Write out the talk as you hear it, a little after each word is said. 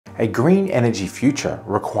A green energy future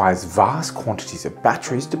requires vast quantities of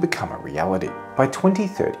batteries to become a reality. By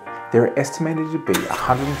 2030, there are estimated to be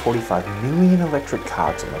 145 million electric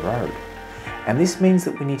cars on the road. And this means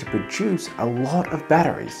that we need to produce a lot of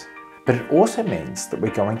batteries. But it also means that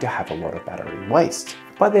we're going to have a lot of battery waste.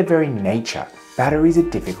 By their very nature, batteries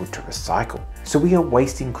are difficult to recycle. So we are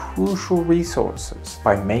wasting crucial resources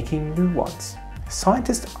by making new ones.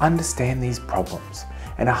 Scientists understand these problems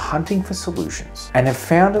and are hunting for solutions, and have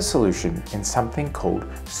found a solution in something called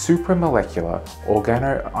supramolecular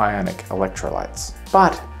organoionic electrolytes.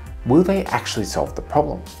 But will they actually solve the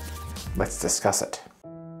problem? Let's discuss it.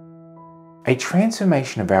 A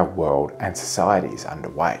transformation of our world and society is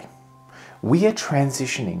underway. We are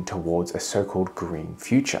transitioning towards a so-called green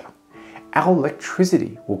future. Our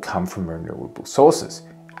electricity will come from renewable sources.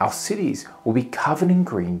 Our cities will be covered in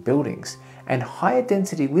green buildings, and higher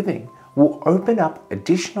density living will open up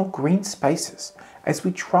additional green spaces as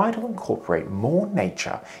we try to incorporate more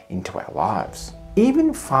nature into our lives.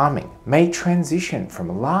 Even farming may transition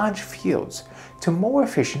from large fields to more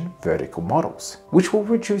efficient vertical models, which will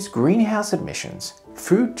reduce greenhouse emissions,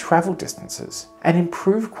 food travel distances, and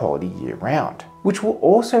improve quality year-round, which will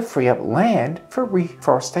also free up land for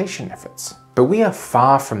reforestation efforts. But we are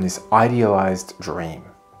far from this idealized dream.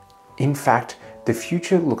 In fact, the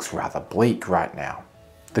future looks rather bleak right now.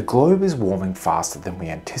 The globe is warming faster than we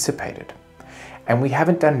anticipated, and we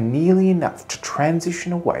haven't done nearly enough to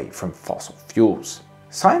transition away from fossil fuels.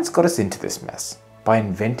 Science got us into this mess by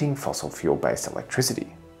inventing fossil fuel-based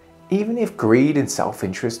electricity, even if greed and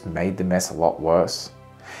self-interest made the mess a lot worse.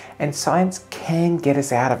 And science can get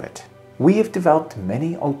us out of it. We have developed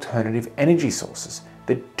many alternative energy sources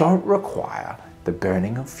that don't require the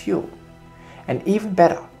burning of fuel. And even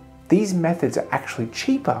better, these methods are actually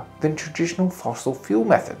cheaper than traditional fossil fuel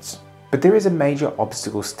methods. But there is a major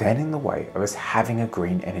obstacle standing in the way of us having a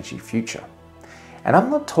green energy future. And I'm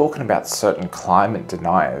not talking about certain climate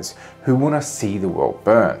deniers who want to see the world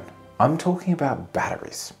burn. I'm talking about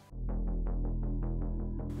batteries.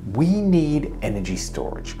 We need energy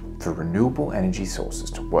storage for renewable energy sources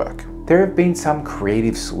to work. There have been some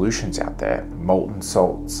creative solutions out there, molten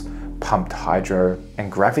salts, pumped hydro, and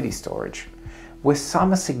gravity storage, where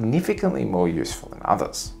some are significantly more useful than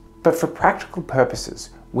others. But for practical purposes,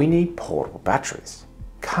 we need portable batteries.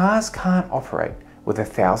 Cars can't operate with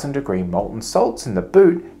 1,000-degree molten salts in the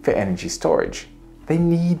boot for energy storage. They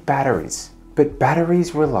need batteries, but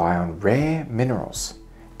batteries rely on rare minerals,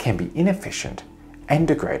 can be inefficient, and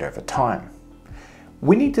degrade over time.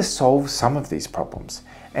 We need to solve some of these problems,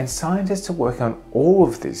 and scientists are working on all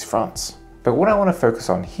of these fronts. But what I want to focus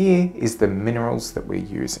on here is the minerals that we're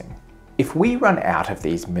using. If we run out of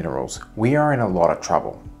these minerals, we are in a lot of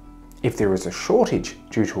trouble. If there is a shortage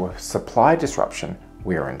due to a supply disruption,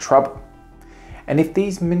 we are in trouble. And if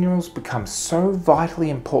these minerals become so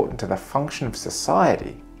vitally important to the function of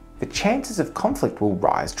society, the chances of conflict will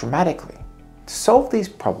rise dramatically. To solve these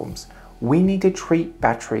problems, we need to treat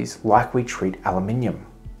batteries like we treat aluminium.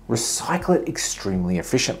 Recycle it extremely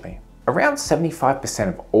efficiently. Around 75%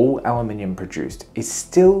 of all aluminium produced is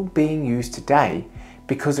still being used today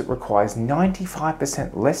because it requires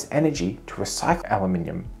 95% less energy to recycle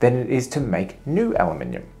aluminium than it is to make new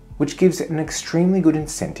aluminium, which gives it an extremely good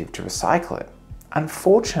incentive to recycle it.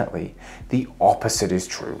 Unfortunately, the opposite is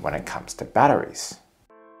true when it comes to batteries.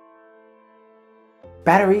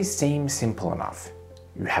 Batteries seem simple enough.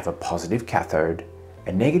 You have a positive cathode,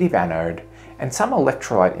 a negative anode, and some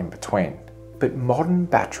electrolyte in between. But modern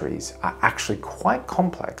batteries are actually quite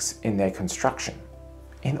complex in their construction.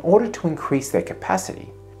 In order to increase their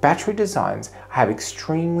capacity, battery designs have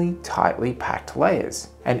extremely tightly packed layers,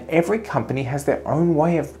 and every company has their own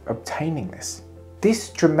way of obtaining this.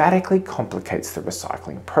 This dramatically complicates the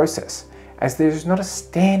recycling process, as there is not a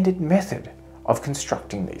standard method of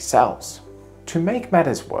constructing these cells. To make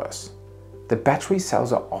matters worse, the battery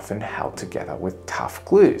cells are often held together with tough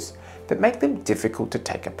glues that make them difficult to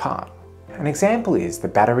take apart. An example is the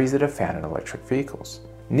batteries that are found in electric vehicles.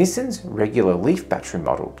 Nissan's regular Leaf battery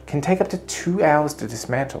model can take up to 2 hours to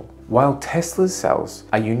dismantle, while Tesla's cells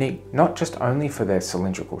are unique not just only for their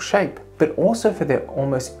cylindrical shape, but also for their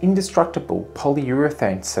almost indestructible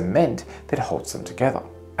polyurethane cement that holds them together.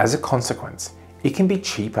 As a consequence, it can be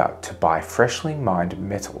cheaper to buy freshly mined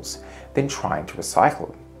metals than trying to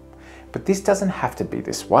recycle them. But this doesn't have to be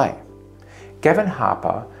this way. Gavin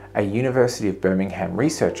Harper, a University of Birmingham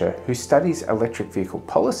researcher who studies electric vehicle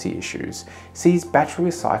policy issues, sees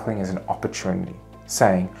battery recycling as an opportunity,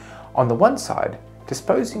 saying, on the one side,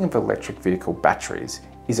 disposing of electric vehicle batteries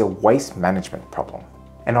is a waste management problem,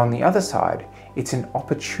 and on the other side, it's an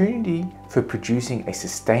opportunity for producing a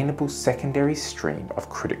sustainable secondary stream of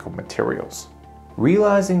critical materials.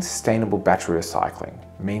 Realizing sustainable battery recycling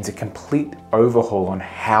means a complete overhaul on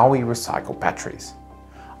how we recycle batteries.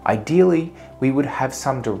 Ideally, we would have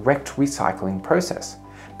some direct recycling process,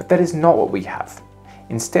 but that is not what we have.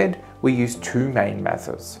 Instead, we use two main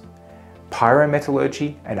methods: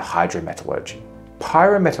 pyrometallurgy and hydrometallurgy.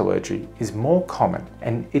 Pyrometallurgy is more common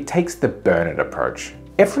and it takes the burn-it approach.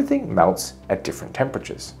 Everything melts at different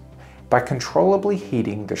temperatures. By controllably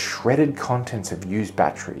heating the shredded contents of used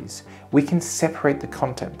batteries, we can separate the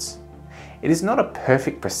contents. It is not a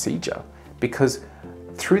perfect procedure because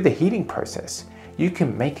through the heating process, you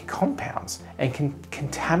can make compounds and can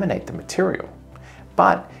contaminate the material.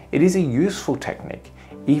 But it is a useful technique,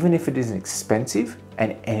 even if it is expensive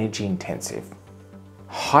and energy intensive.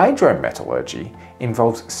 Hydrometallurgy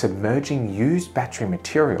involves submerging used battery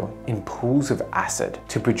material in pools of acid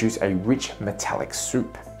to produce a rich metallic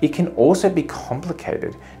soup. It can also be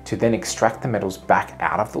complicated to then extract the metals back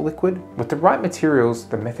out of the liquid. With the right materials,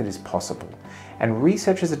 the method is possible, and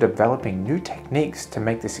researchers are developing new techniques to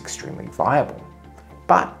make this extremely viable.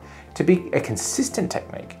 But to be a consistent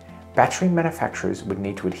technique, battery manufacturers would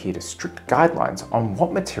need to adhere to strict guidelines on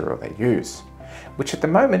what material they use, which at the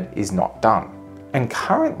moment is not done. And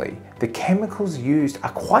currently, the chemicals used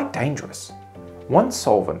are quite dangerous. One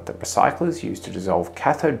solvent that recyclers use to dissolve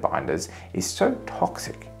cathode binders is so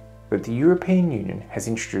toxic that the European Union has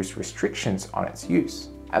introduced restrictions on its use.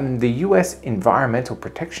 And the US Environmental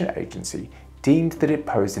Protection Agency deemed that it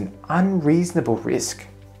posed an unreasonable risk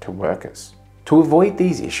to workers. To avoid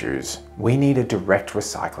these issues, we need a direct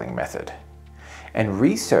recycling method. And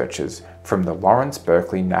researchers from the Lawrence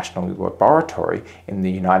Berkeley National Laboratory in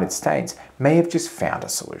the United States may have just found a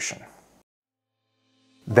solution.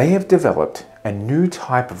 They have developed a new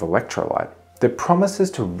type of electrolyte that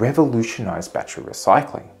promises to revolutionize battery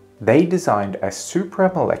recycling. They designed a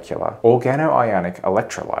supramolecular organoionic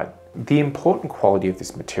electrolyte. The important quality of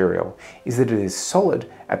this material is that it is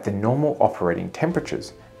solid at the normal operating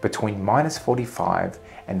temperatures between -45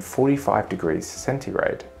 and 45 degrees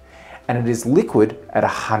centigrade, and it is liquid at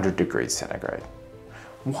 100 degrees centigrade.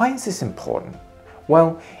 Why is this important?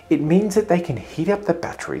 Well, it means that they can heat up the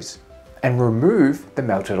batteries and remove the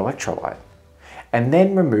melted electrolyte, and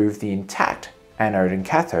then remove the intact anode and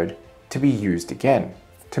cathode to be used again.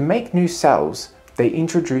 To make new cells, they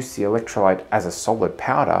introduce the electrolyte as a solid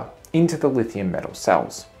powder into the lithium metal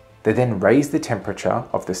cells. They then raise the temperature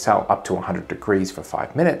of the cell up to 100 degrees for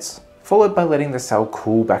 5 minutes, followed by letting the cell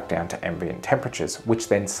cool back down to ambient temperatures, which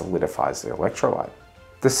then solidifies the electrolyte.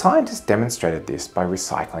 The scientists demonstrated this by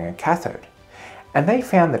recycling a cathode, and they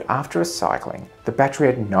found that after recycling, the battery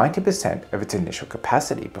had 90% of its initial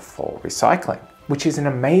capacity before recycling, which is an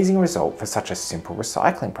amazing result for such a simple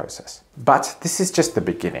recycling process. But this is just the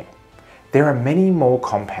beginning. There are many more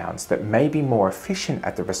compounds that may be more efficient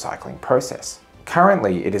at the recycling process.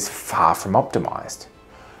 Currently, it is far from optimized.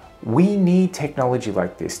 We need technology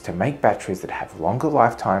like this to make batteries that have longer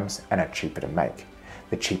lifetimes and are cheaper to make.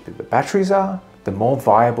 The cheaper the batteries are, the more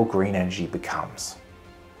viable green energy becomes.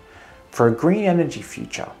 For a green energy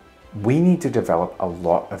future, we need to develop a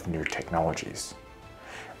lot of new technologies.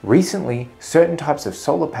 Recently, certain types of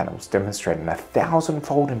solar panels demonstrated a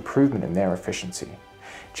 1,000-fold improvement in their efficiency.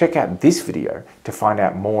 Check out this video to find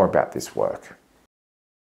out more about this work.